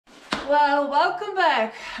Well, welcome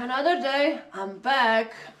back. Another day. I'm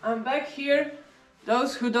back. I'm back here.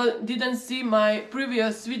 Those who didn't see my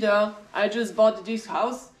previous video, I just bought this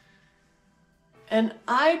house. And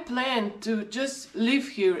I planned to just live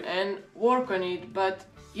here and work on it. But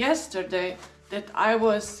yesterday that I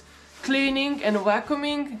was cleaning and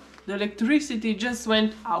vacuuming, the electricity just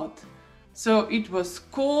went out. So it was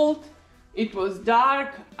cold, it was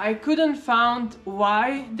dark, I couldn't find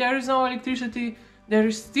why there is no electricity. There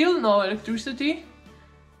is still no electricity,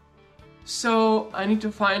 so I need to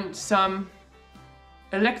find some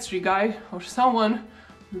electric guy or someone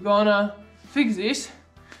who's gonna fix this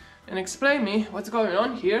and explain me what's going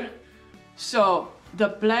on here. So the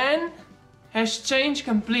plan has changed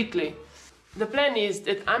completely. The plan is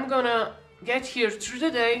that I'm gonna get here through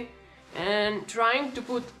the day and trying to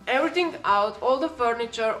put everything out, all the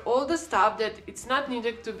furniture, all the stuff that it's not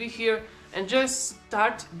needed to be here, and just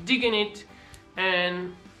start digging it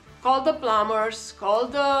and call the plumbers, call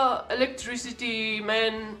the electricity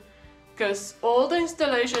man, because all the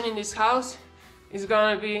installation in this house is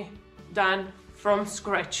gonna be done from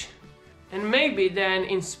scratch. And maybe then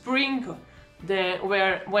in spring,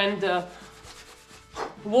 when the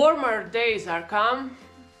warmer days are come,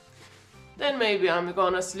 then maybe I'm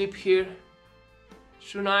gonna sleep here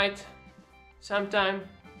tonight sometime.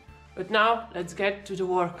 But now let's get to the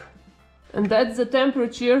work. And that's the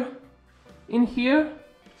temperature in here.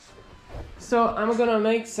 So I'm gonna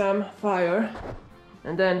make some fire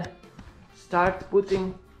and then start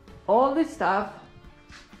putting all this stuff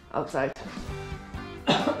outside.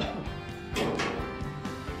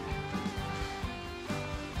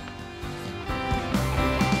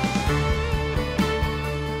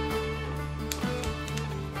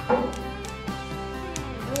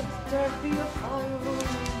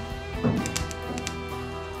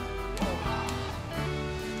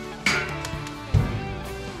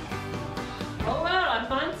 Oh well, I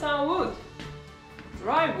found some wood,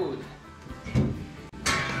 dry wood.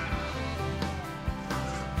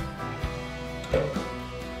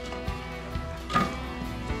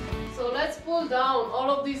 So let's pull down all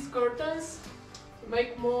of these curtains to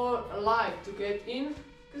make more light to get in,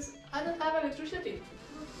 because I don't have electricity.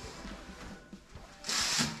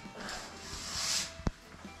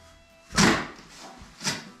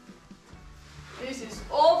 This is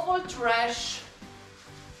awful trash.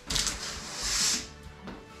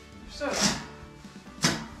 So,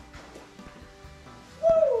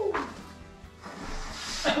 woo!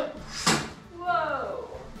 Whoa!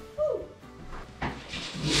 Woo!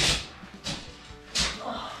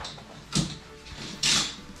 Oh.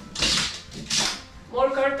 More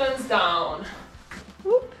curtains down.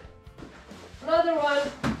 Whoop. Another one.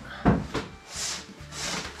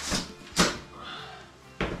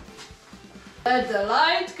 And the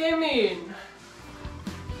light came in.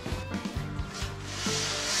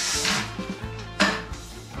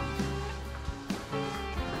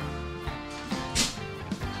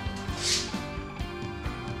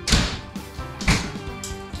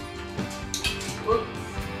 Oops.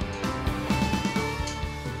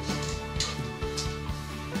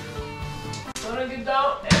 Gonna get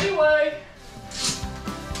down anyway.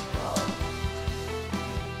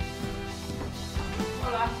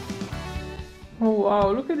 Voila. Oh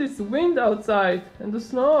wow, look at this wind outside and the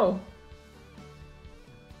snow.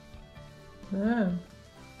 Man.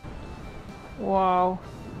 Wow.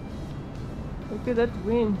 Look at that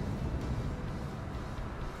wind.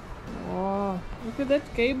 Wow. Look at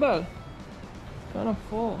that cable. It's gonna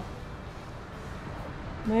fall.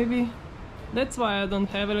 Maybe that's why I don't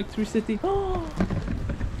have electricity. Oh!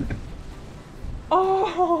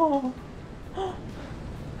 Oh!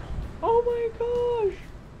 Oh my gosh!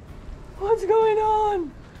 What's going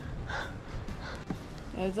on?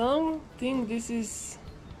 I don't think this is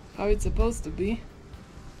how it's supposed to be.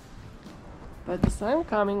 But the sun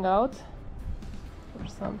coming out or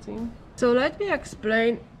something. So let me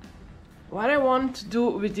explain what I want to do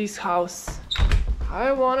with this house.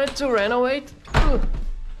 I wanted to renovate.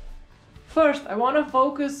 First, I want to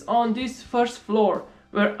focus on this first floor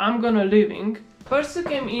where I'm gonna living. First I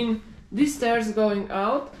came in these stairs going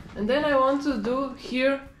out, and then I want to do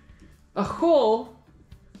here a hole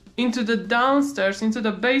into the downstairs, into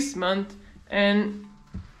the basement, and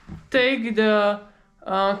take the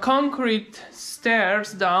concrete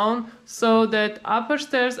stairs down so that upper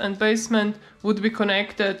stairs and basement would be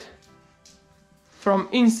connected from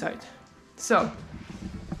inside. So,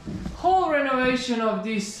 whole renovation of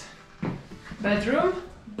this bedroom.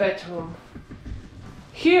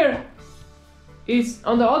 Here is,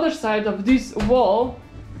 on the other side of this wall,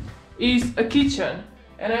 is a kitchen.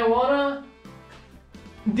 And I wanna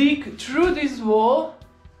dig through this wall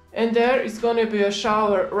and there is gonna be a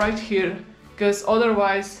shower right here, because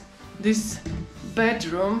otherwise this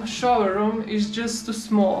bedroom, shower room is just too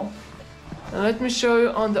small. And let me show you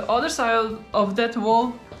on the other side of that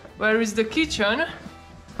wall where is the kitchen,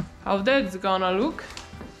 how that's gonna look.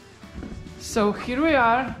 So here we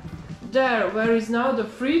are. There where is now the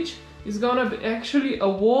fridge is gonna be actually a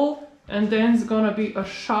wall, and then it's gonna be a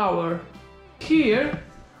shower. Here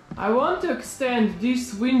I want to extend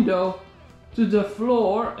this window to the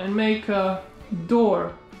floor and make a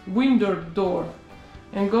door, window door,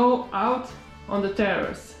 and go out on the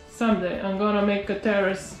terrace. Someday I'm gonna make a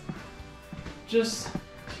terrace just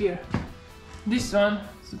here. This one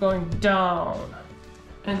is going down,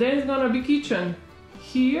 and then it's gonna be kitchen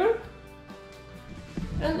here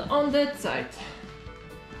and on that side.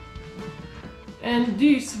 And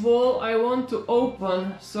this wall I want to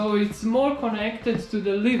open so it's more connected to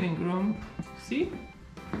the living room. See?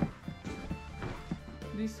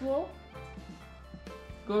 This wall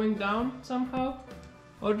going down somehow,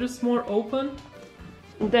 or just more open.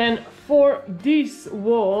 Then for this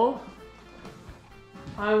wall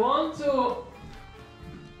I want to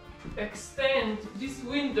extend this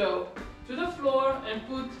window to the floor and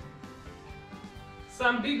put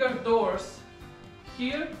some bigger doors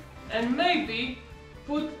here, and maybe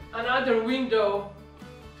put another window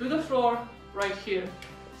to the floor right here.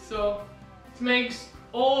 So it makes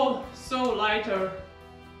all so lighter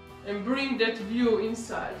and bring that view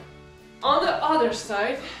inside. On the other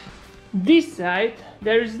side, this side,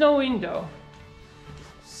 there is no window.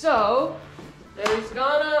 So there is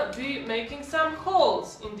gonna be making some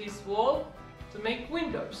holes in this wall to make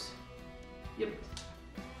windows. Yep.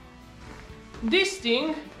 This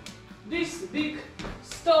thing, this big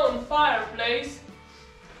stone fireplace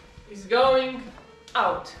is going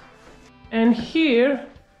out. And here,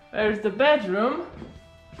 there's the bedroom.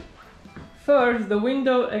 First the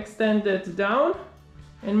window extended down,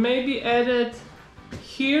 and maybe added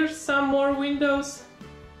here some more windows.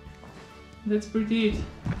 That's pretty it.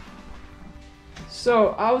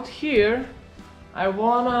 So out here I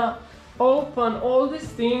wanna open all this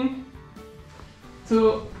thing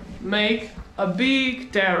to make a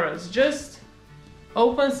big terrace. Just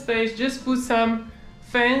open space, just put some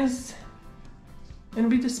fence and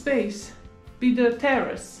be the space, be the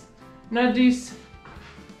terrace, not this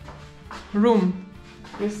room,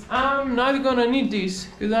 because I'm not gonna need this,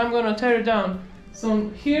 because I'm gonna tear it down. So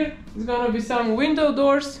here is gonna be some window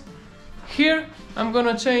doors. Here I'm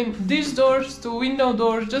gonna change these doors to window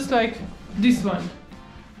doors, just like this one,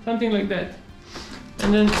 something like that.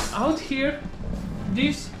 And then out here,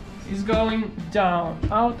 this is going down,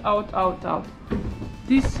 out, out, out, out.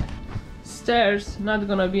 These stairs not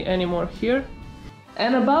gonna be anymore here.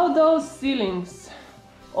 And about those ceilings,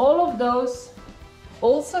 all of those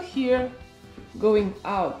also here going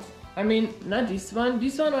out. I mean, not this one.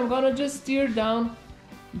 This one I'm gonna just tear down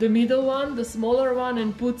the middle one, the smaller one,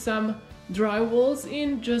 and put some dry walls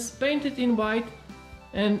in, just paint it in white,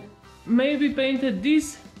 and maybe painted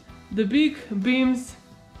this, the big beams,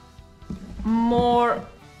 more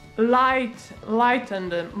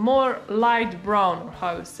lightened and more light brown, or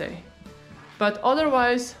how you say. But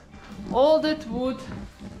otherwise all that wood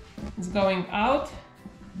is going out,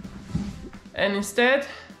 and instead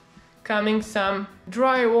coming some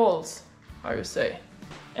dry walls, how you say.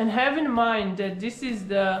 And have in mind that this is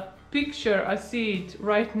the picture I see it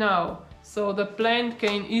right now, so the plan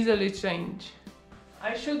can easily change.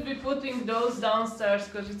 I should be putting those downstairs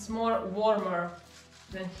because it's more warmer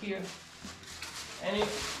than here, and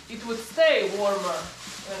it would stay warmer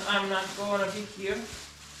when I'm not gonna be here.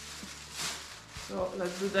 So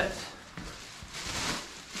let's do that.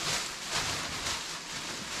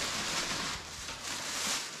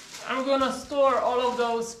 I'm gonna store all of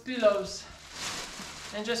those pillows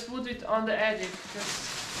and just put it on the attic,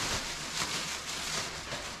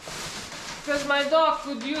 because my dog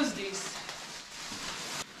could use this.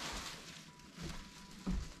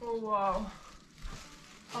 Oh wow,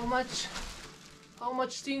 how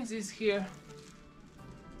much things is here.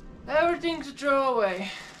 Everything to throw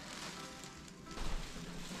away.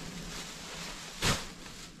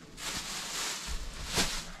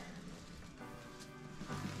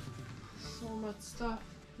 So much stuff.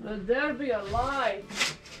 Let there be a light.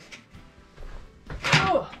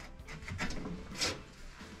 Oh!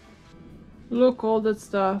 Look, all that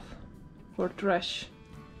stuff for trash.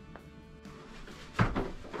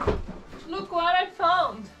 Look what I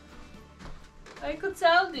found. I could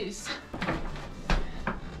sell this.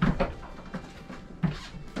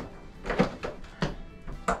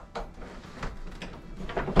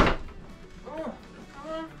 Oh, come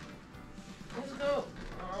on. Let's go.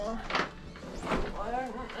 Why are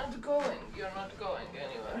not not going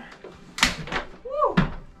anywhere. Woo!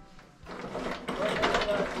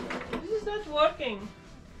 This is not working.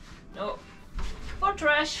 No. For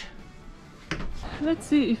trash. Let's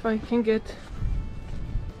see if I can get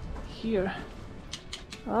here.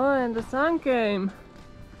 Oh, and the sun came.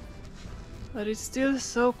 But it's still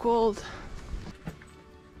so cold.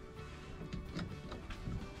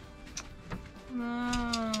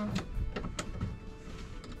 No.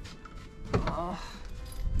 Oh.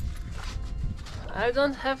 I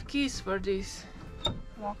don't have keys for this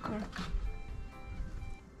locker.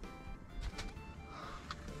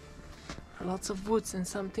 Lots of woods and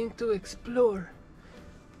something to explore.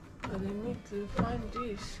 But I need to find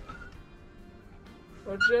this.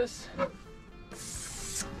 Or just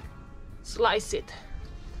slice it.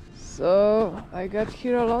 So I got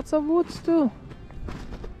here lots of woods too.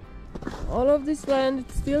 All of this land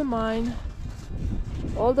is still mine.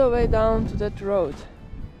 All the way down to that road.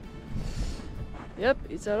 Yep,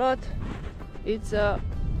 it's a lot. It's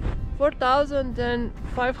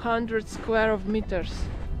 4,500 square of meters.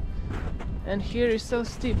 And here is so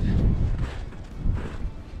steep.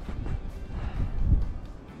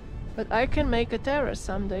 But I can make a terrace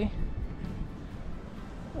someday.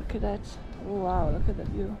 Look at that. Oh wow, look at the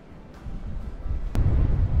view.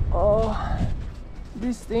 Oh,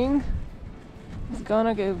 this thing is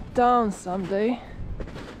gonna go down someday.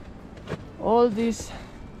 All this,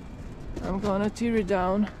 I'm gonna tear it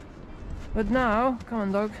down. But now, come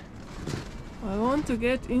on dog, I want to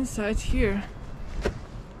get inside here.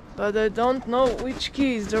 But I don't know which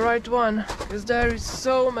key is the right one, because there is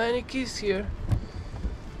so many keys here.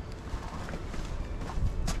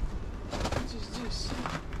 What is this?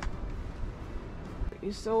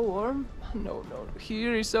 It's so warm? No,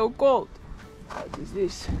 here is so cold. What is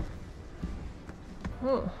this?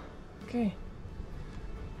 Oh, okay.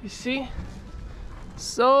 You see?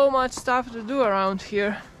 So much stuff to do around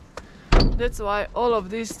here. That's why all of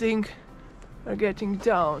these things are getting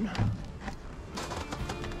down.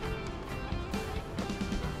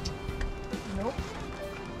 Nope.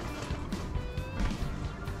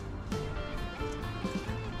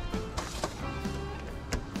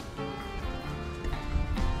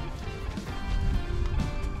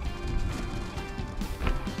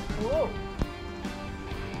 Whoa.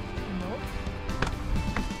 No.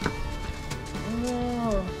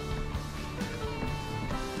 No.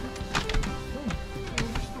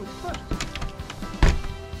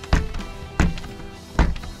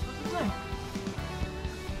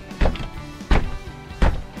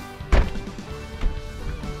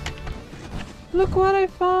 Look what I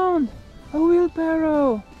found! A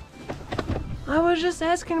wheelbarrow! I was just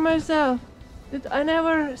asking myself that I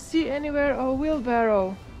never see anywhere a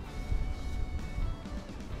wheelbarrow.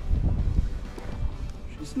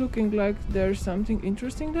 She's looking like there's something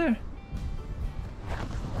interesting there.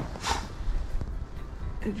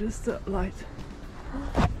 It's just a light.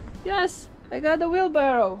 Yes! I got a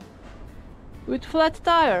wheelbarrow! With flat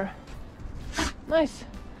tire. Nice!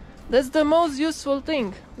 That's the most useful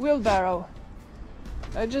thing, wheelbarrow.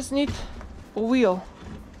 I just need a wheel.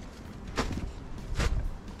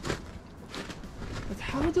 But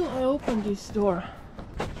how do I open this door?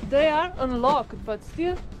 They are unlocked, but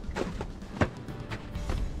still.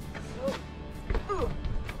 So,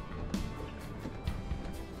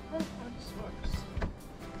 how this works?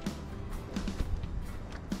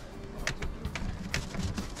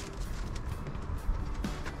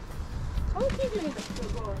 How do you get the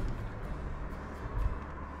door?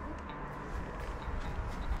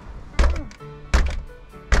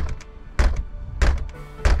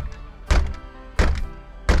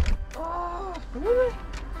 Really?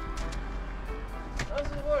 How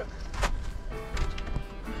does it work?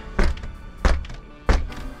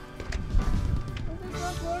 It's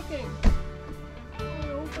not working. How do I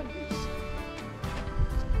open this?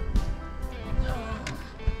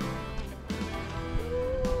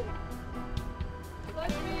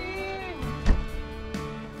 Let me in!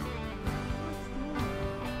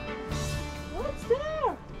 What's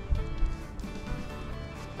there?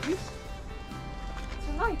 It's a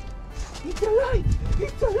light. It's a light!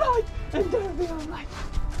 It's a light! And there we are light!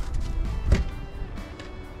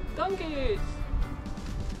 Donkeys!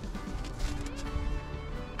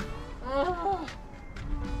 Ah.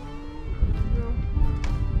 No.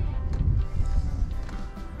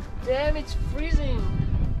 Damn, it's freezing!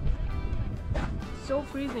 So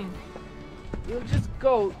freezing. You'll just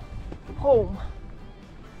go home.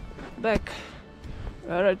 Back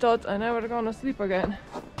where I thought I never gonna sleep again.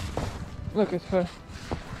 Look at her.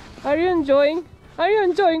 Are you enjoying? Are you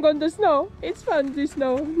enjoying on the snow? It's fun, the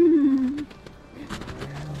snow.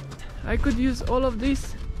 I could use all of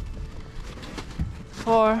this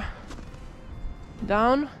for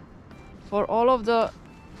down for all of the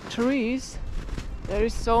trees. There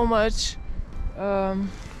is so much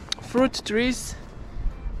fruit trees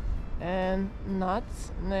and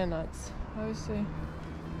nuts, how you say? I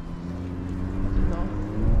don't know.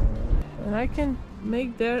 And I can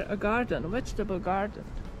make there a garden, a vegetable garden.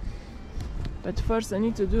 But first I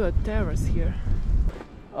need to do a terrace here.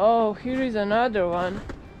 Oh, here is another one,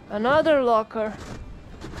 another locker.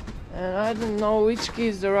 And I don't know which key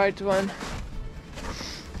is the right one.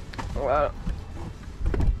 Well,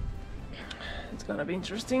 it's gonna be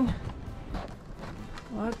interesting.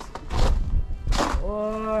 What?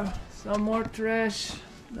 Or some more trash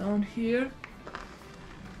down here.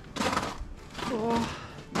 Oh,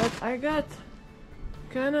 but I got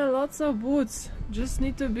kinda lots of boots. Just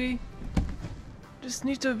need to be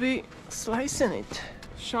slicing it.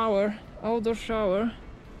 Shower, outdoor shower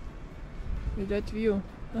with that view.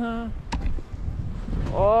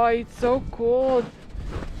 Oh, it's so cold,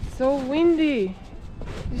 so windy.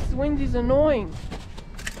 This wind is annoying.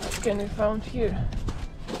 What can we find here?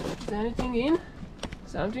 Is there anything in?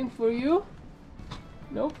 Something for you?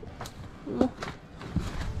 Nope.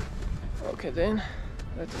 Okay then,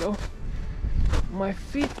 let's go. My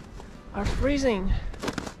feet are freezing.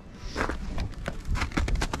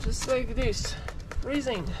 Just like this,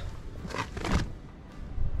 freezing.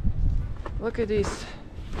 Look at this.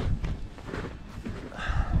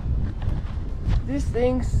 These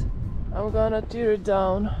things, I'm gonna tear it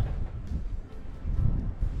down.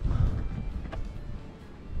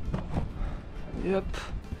 Yep.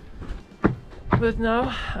 But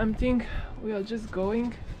now I'm thinking we are just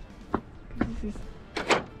going. This is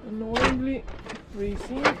annoyingly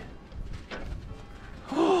freezing.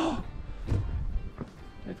 Oh!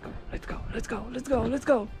 Let's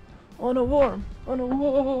go. On a warm.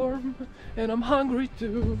 And I'm hungry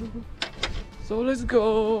too. So let's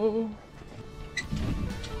go.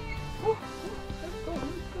 Let's go.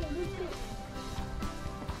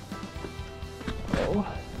 Oh.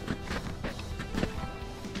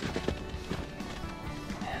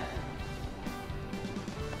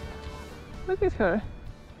 Look at her.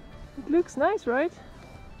 It looks nice, right?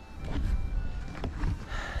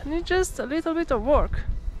 Need just a little bit of work.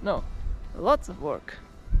 No, lots of work.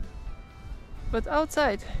 But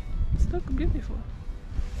outside, it's looking beautiful.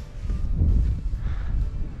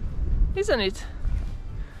 Isn't it?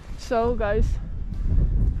 So guys,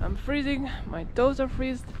 I'm freezing, my toes are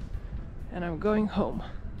freezed, and I'm going home.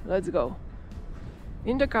 Let's go.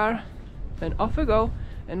 In the car, and off we go,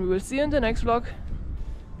 and we will see you in the next vlog.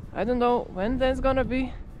 I don't know when that's gonna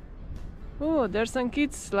be. Oh, there's some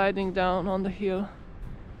kids sliding down on the hill.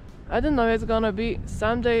 I don't know, it's gonna be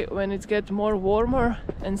someday when it gets more warmer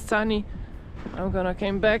and sunny. I'm gonna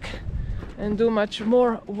come back and do much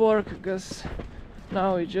more work, because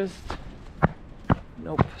now it just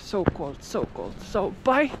nope, so cold. So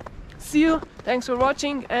bye, see you, thanks for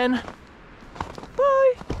watching, and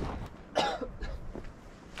bye.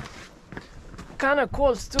 Kinda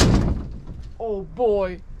cold too. Oh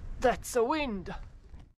boy, that's a wind.